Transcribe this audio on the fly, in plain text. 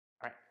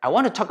Alright, I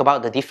want to talk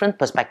about the different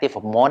perspective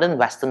of modern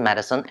Western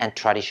medicine and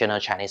traditional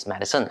Chinese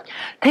medicine.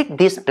 Take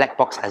this black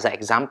box as an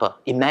example.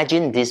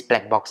 Imagine this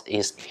black box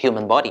is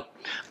human body.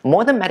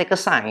 Modern medical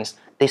science,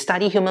 they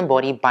study human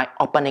body by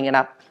opening it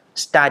up,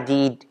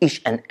 study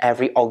each and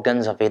every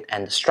organs of it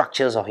and the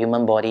structures of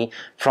human body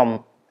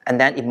from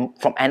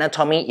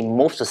anatomy it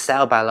moves to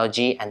cell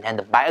biology and then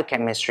the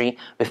biochemistry.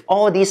 With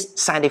all these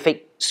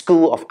scientific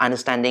school of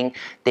understanding,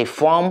 they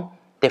form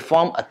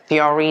a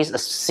series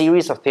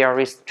of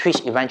theories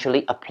which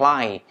eventually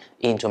apply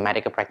into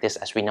medical practice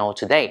as we know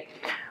today.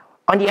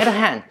 On the other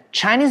hand,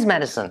 Chinese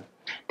medicine,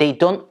 they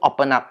don't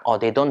open up or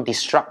they don't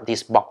disrupt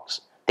this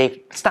box.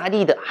 They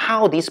study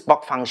how this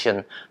box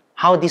function,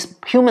 how this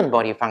human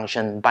body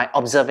function by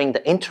observing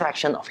the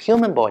interaction of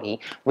human body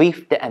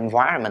with the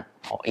environment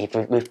or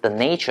with the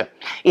nature.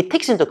 It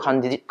takes into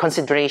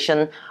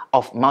consideration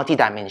of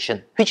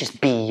multi-dimension, which is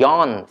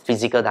beyond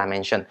physical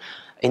dimension.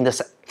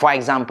 For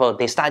example,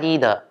 they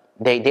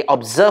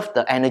observe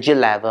the energy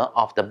level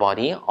of the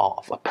body or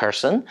of a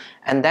person,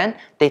 and then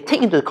they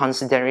take into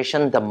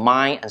consideration the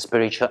mind and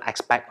spiritual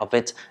aspect of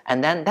it,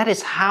 and then that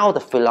is how the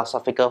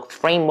philosophical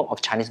framework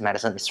of Chinese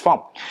medicine is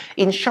formed.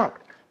 In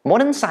short,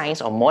 modern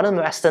science or modern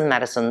Western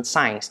medicine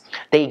science,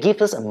 they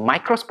give us a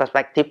micro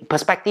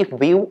perspective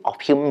view of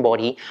human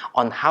body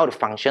on how to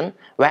function,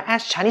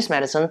 whereas Chinese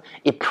medicine,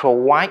 it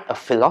provides a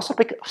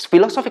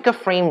philosophical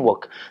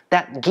framework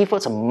that gives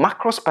us a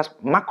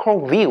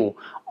macro view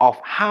of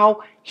how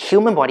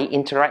human body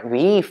interact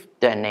with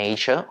the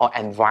nature or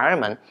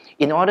environment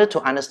in order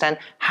to understand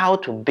how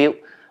to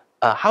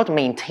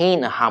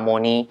maintain a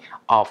harmony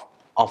of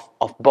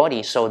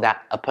body so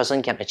that a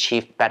person can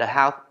achieve better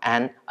health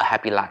and a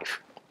happy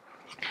life.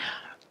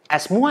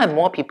 As more and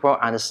more people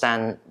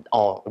understand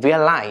or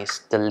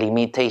realize the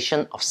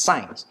limitation of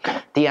science,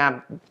 they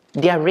are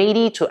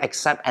ready to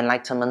accept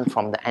enlightenment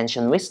from the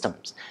ancient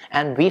wisdoms.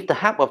 And with the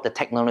help of the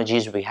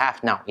technologies we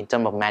have now in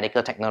terms of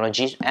medical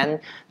technologies and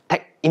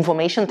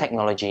information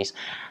technologies,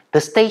 the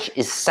stage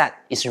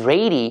is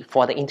ready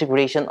for the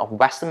integration of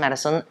Western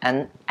medicine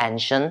and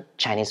ancient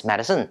Chinese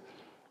medicine.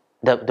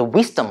 The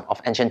wisdom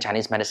of ancient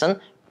Chinese medicine,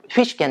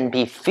 which can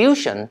be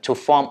fusion to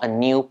form a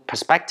new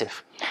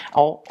perspective.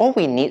 All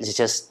we need is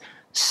just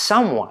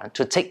someone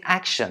to take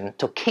action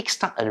to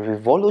kickstart a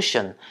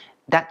revolution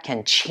that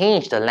can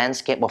change the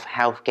landscape of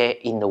healthcare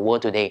in the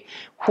world today,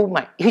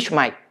 which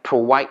might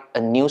provide a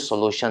new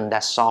solution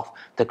that solves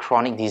the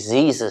chronic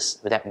diseases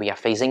that we are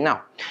facing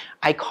now.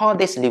 I call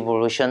this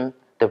revolution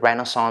the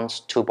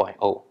Renaissance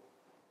 2.0.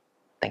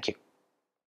 Thank you.